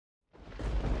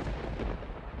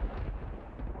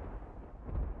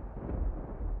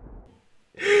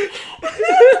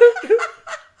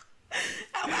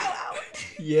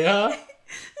Yeah?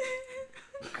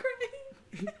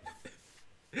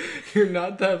 You're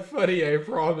not that funny, I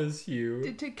promise you.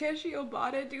 Did Takeshi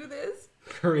Obata do this?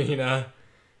 Karina.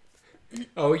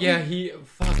 Oh yeah,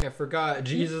 fuck, I forgot.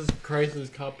 Jesus Christ is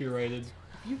copyrighted.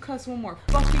 You cuss one more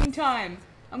fucking time,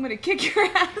 I'm gonna kick your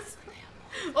ass.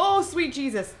 Oh, sweet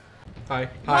Jesus. Hi.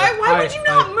 Why would you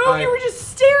not move? You were just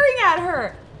staring at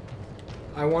her.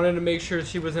 I wanted to make sure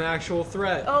she was an actual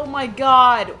threat. Oh my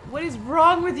god. What is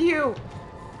wrong with you?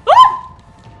 Ah!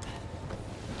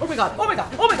 Oh my god. Oh my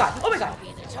god. Oh my god. Oh my god.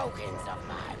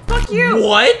 Fuck you.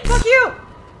 What? Fuck you.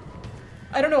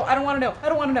 I don't know. I don't want to know. I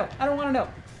don't want to know. I don't want to know.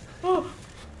 Oh.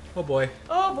 Oh boy.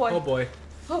 Oh boy. Oh boy.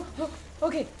 Oh,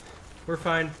 okay. We're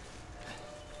fine.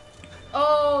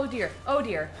 Oh dear. Oh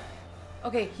dear.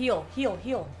 Okay, heal.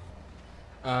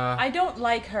 I don't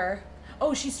like her.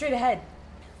 Oh, she's straight ahead.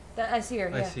 I see her.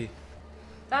 Yeah. I see.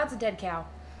 That's a dead cow.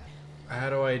 How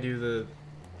do I do the...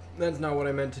 That's not what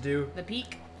I meant to do. The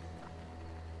peak?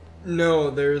 No,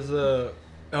 there's a...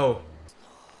 Oh.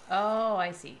 Oh,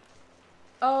 I see.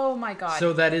 Oh my god.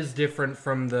 So that is different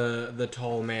from the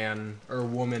tall man or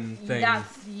woman thing.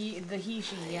 That's the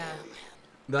he-she, yeah.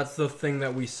 That's the thing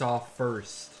that we saw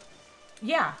first.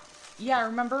 Yeah. Yeah,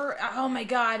 remember? Oh my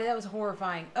god, that was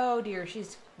horrifying. Oh dear,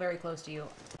 she's very close to you.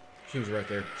 She was right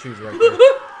there. She was right there.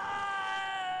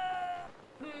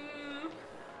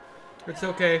 It's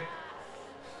okay.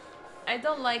 I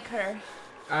don't like her.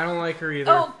 I don't like her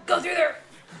either. Oh, go through there!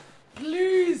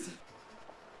 Please!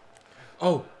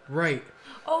 Oh, right.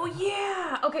 Oh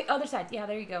yeah! Okay, other side. Yeah,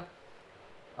 there you go.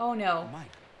 Oh no.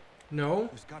 No?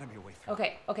 There's gotta be a way through.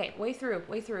 Okay, way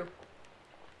through.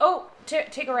 Oh,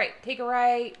 take a right.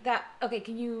 Okay,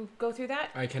 can you go through that?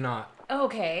 I cannot.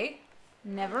 Okay,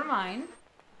 never mind.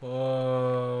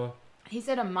 He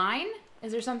said a mine?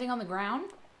 Is there something on the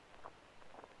ground?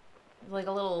 Like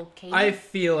a little cave? I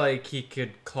feel like he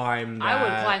could climb that. I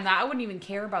would climb that. I wouldn't even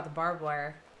care about the barbed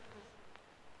wire.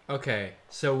 Okay,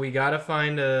 so we gotta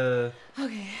find a...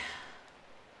 Okay.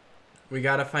 We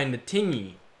gotta find a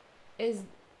tingy. Is...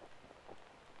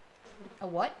 A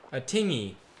what? A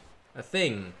tingy. A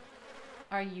thing.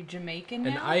 Are you Jamaican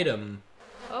An now? item.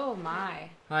 Oh my.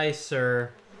 Hi,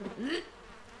 sir.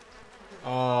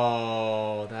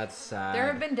 Oh, that's sad. There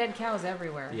have been dead cows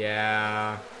everywhere.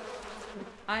 Yeah.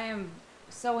 I am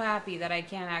so happy that I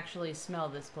can't actually smell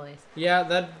this place. Yeah,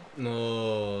 that...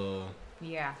 No.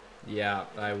 Yeah. Yeah,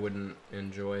 I wouldn't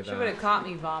enjoy She that. would have caught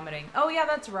me vomiting. Oh yeah,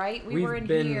 that's right. We were in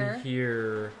We've here. been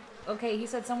here. Okay, he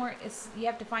said somewhere you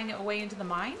have to find a way into the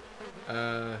mine?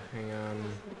 Hang on.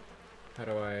 How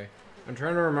do I... I'm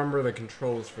trying to remember the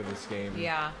controls for this game.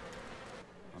 Yeah.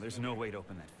 Well, there's no way to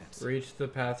open that fence. Reach the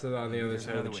path on the other There's side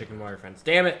of the another way. chicken wire fence.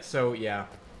 Damn it! So, yeah.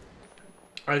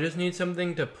 I just need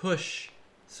something to push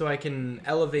so I can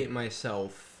elevate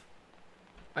myself.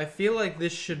 I feel like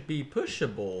this should be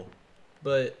pushable,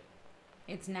 but...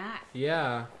 It's not.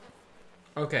 Yeah.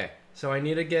 Okay, so I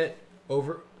need to get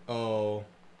over... Oh.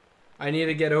 I need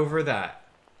to get over that.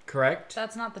 Correct?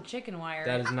 That's not the chicken wire.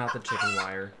 That is not the chicken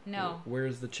wire. No.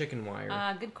 Where's the chicken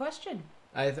wire? Good question.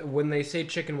 When they say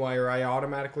chicken wire, I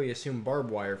automatically assume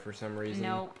barbed wire for some reason.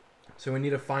 Nope. So we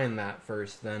need to find that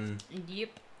first, then.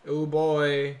 Yep. Oh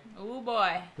boy. Oh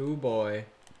boy. Oh boy.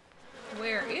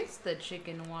 Where is the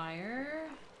chicken wire?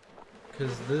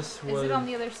 Because this was... Is it on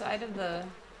the other side of the...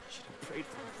 Should have prayed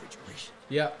for refrigeration.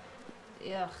 Yep.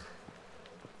 Ugh.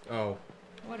 Oh.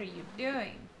 What are you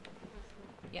doing?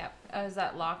 Yep. Oh, is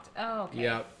that locked? Oh, okay.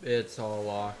 Yep, it's all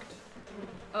locked.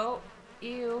 Oh,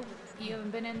 ew. You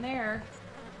haven't been in there.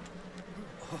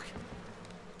 Hook.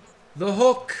 The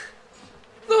hook!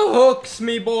 The hooks,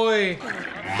 me boy! The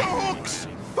hooks!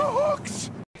 The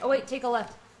hooks! Oh, wait, take a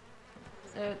left.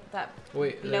 That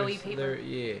Wait, glowy there's... paper. There,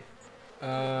 yeah.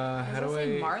 Does how that do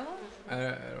say I... Marla? I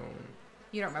don't...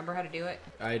 You don't remember how to do it?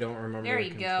 I don't remember There the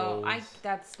you go. controls.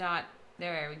 That's not...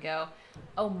 There we go.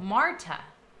 Oh, Marta.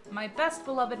 My best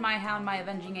beloved, my hound, my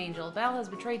avenging angel. Val has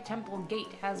betrayed Temple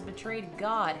Gate, has betrayed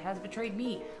God, has betrayed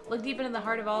me. Look deep into the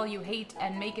heart of all you hate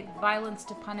and make it violence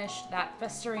to punish that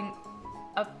festering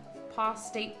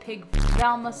apostate pig.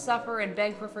 Val must suffer and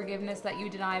beg for forgiveness that you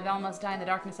deny. Val must die in the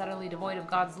darkness utterly devoid of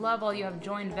God's love. All you have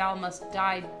joined, Val must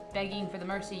die begging for the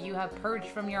mercy you have purged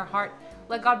from your heart.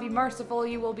 Let God be merciful,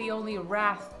 you will be only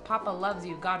wrath. Papa loves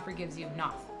you, God forgives you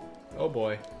not. Oh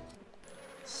boy.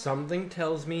 Something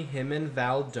tells me him and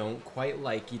Val don't quite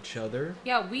like each other.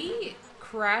 Yeah, we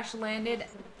crash landed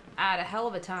at a hell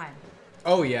of a time.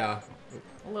 Oh yeah.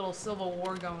 A little civil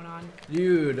war going on.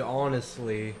 Dude,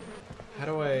 honestly.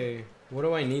 What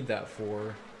do I need that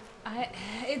for?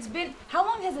 It's been, how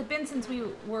long has it been since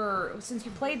you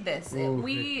played this? Ooh.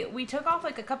 We took off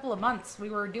like a couple of months. We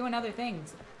were doing other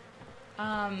things.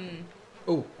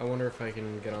 Oh, I wonder if I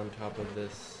can get on top of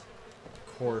this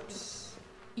corpse.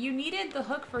 You needed the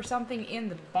hook for something in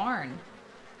the barn,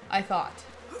 I thought.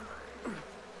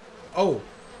 Oh.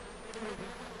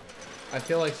 I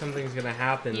feel like something's gonna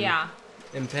happen. Yeah.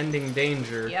 Impending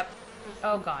danger. Yep.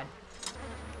 Oh god.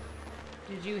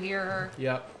 Did you hear her?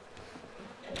 Yep.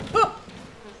 Oh!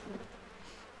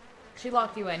 She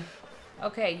locked you in.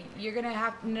 Okay, you're gonna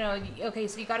have, no, okay,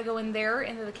 so you gotta go in there,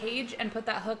 into the cage, and put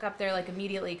that hook up there, like,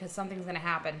 immediately, because something's gonna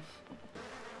happen.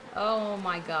 Oh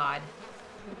my god.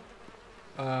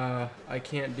 I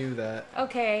can't do that.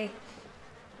 Okay.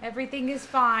 Everything is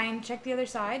fine. Check the other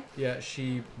side. Yeah,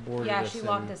 she boarded Yeah, us she in.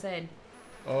 locked us in.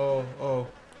 Oh.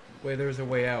 Wait, there's a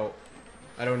way out.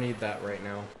 I don't need that right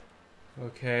now.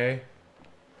 Okay.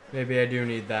 Maybe I do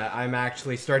need that. I'm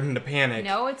actually starting to panic.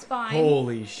 No, it's fine.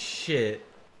 Holy shit.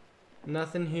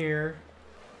 Nothing here.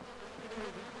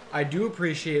 I do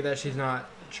appreciate that she's not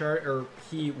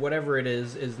whatever it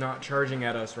is not charging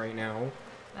at us right now.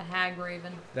 The Hag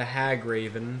Raven. The Hag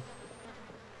Raven.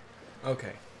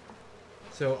 Okay.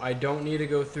 So I don't need to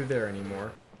go through there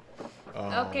anymore.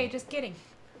 Okay, just kidding.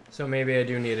 So maybe I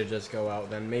do need to just go out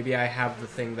then. Maybe I have the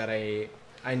thing that I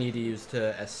need to use to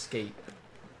escape.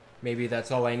 Maybe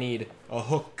that's all I need. A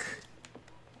hook.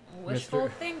 Wishful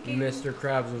thinking. Mr.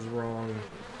 Krabs was wrong.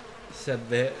 Said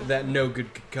that no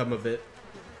good could come of it.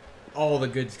 All the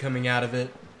good's coming out of it.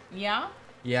 Yeah?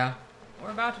 Yeah?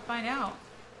 We're about to find out.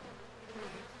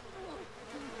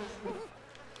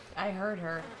 I heard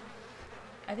her.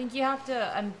 I think you have to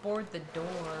unboard the door.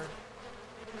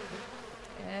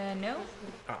 No?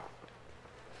 Oh.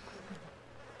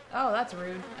 Oh, that's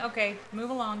rude. Okay, move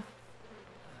along.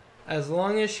 As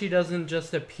long as she doesn't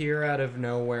just appear out of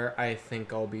nowhere, I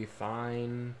think I'll be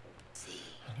fine.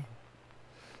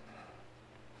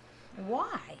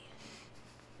 Why?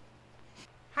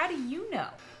 How do you know?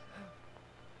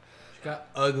 She's got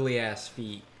ugly ass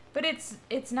feet. But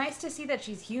it's nice to see that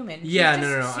she's human. Yeah, she's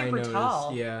no, just I super noticed.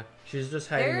 tall. Yeah, she's just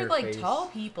hiding They're her like face. tall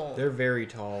people. They're very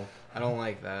tall. I don't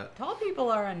like that. Tall people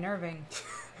are unnerving.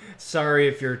 Sorry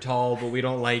if you're tall, but we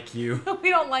don't like you. We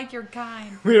don't like your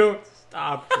kind. We don't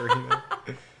stop Karina.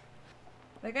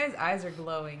 That guy's eyes are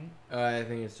glowing. I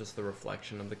think it's just the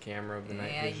reflection of the camera of the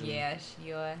night vision. Yeah,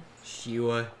 sure.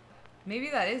 Shua. Maybe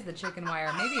that is the chicken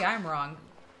wire. Maybe I'm wrong.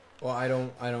 Well, I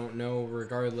don't know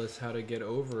regardless how to get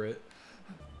over it.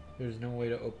 There's no way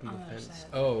to open the fence.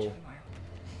 Oh.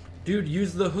 Dude,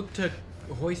 use the hook to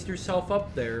hoist yourself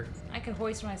up there. I can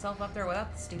hoist myself up there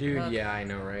without the stupid Dude, hook. yeah, I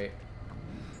know, right?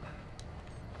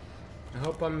 I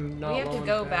hope I'm not We have low to on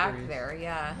go back batteries. there,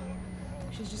 yeah.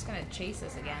 She's just gonna chase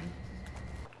us again.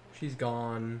 She's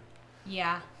gone.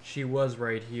 Yeah. She was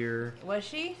right here. Was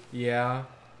she? Yeah,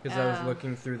 because I was Oh.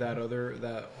 looking through that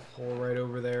hole right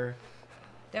over there.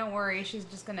 Don't worry, she's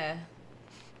just gonna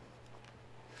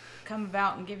come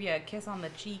about and give you a kiss on the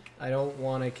cheek. I don't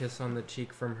want a kiss on the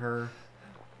cheek from her.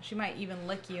 She might even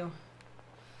lick you.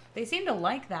 They seem to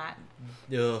like that.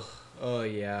 Ugh. Oh,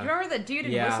 yeah. You remember the dude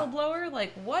in Yeah. Whistleblower?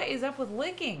 Like, what is up with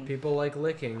licking? People like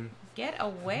licking. Get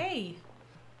away.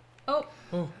 Oh,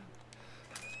 Oh.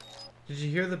 Did you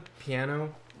hear the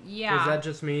piano? yeah. Was that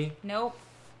just me? Nope.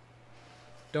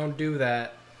 Don't do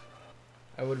that.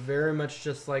 I would very much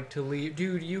just like to leave.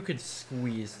 Dude, you could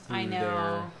squeeze through I know.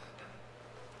 there.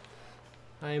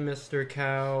 Hi, Mr.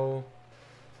 Cow.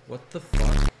 What the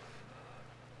fuck?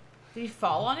 Did you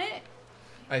fall on it?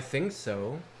 I think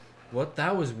so. What?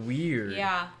 That was weird.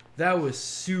 Yeah. That was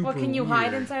super What, can you weird.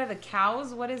 hide inside of the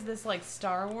cows? What is this, like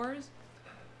Star Wars?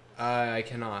 I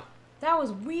cannot. That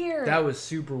was weird. That was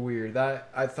super weird.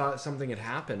 I thought something had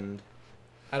happened.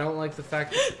 I don't like the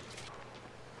fact that...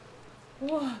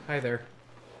 Whoa. Hi there.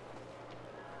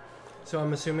 So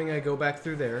I'm assuming I go back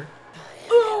through there.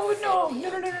 Oh, no.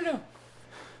 No.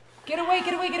 Get away,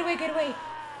 get away, get away, get away.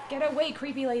 Get away,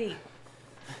 creepy lady.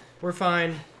 We're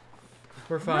fine.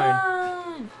 We're fine.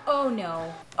 Run. Oh,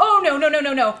 no. Oh,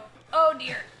 no. Oh,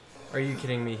 dear. Are you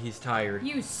kidding me? He's tired.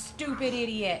 You stupid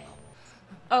idiot.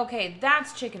 Okay,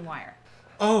 that's chicken wire.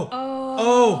 Oh!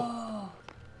 Oh.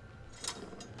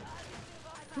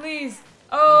 Please.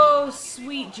 Oh,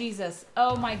 sweet Jesus.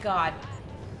 Oh, my God.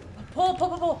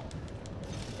 Pull.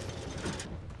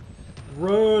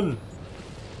 Run!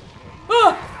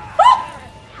 Ah!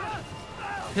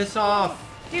 Ah! Piss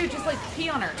off! Dude, just like pee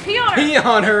on her. Pee on her! Pee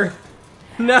on her!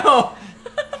 No!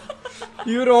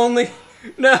 You'd only...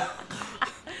 No!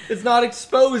 It's not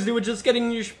exposed. It would just get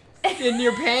in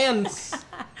your pants.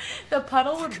 The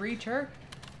puddle would reach her.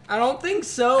 I don't think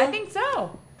so. I think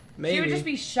so. Maybe. She would just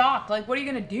be shocked. Like, what are you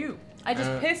gonna do? I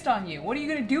just pissed on you. What are you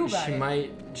gonna do about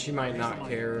it? She might not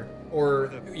care,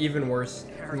 or even worse,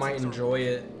 might enjoy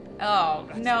it. Oh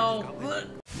no.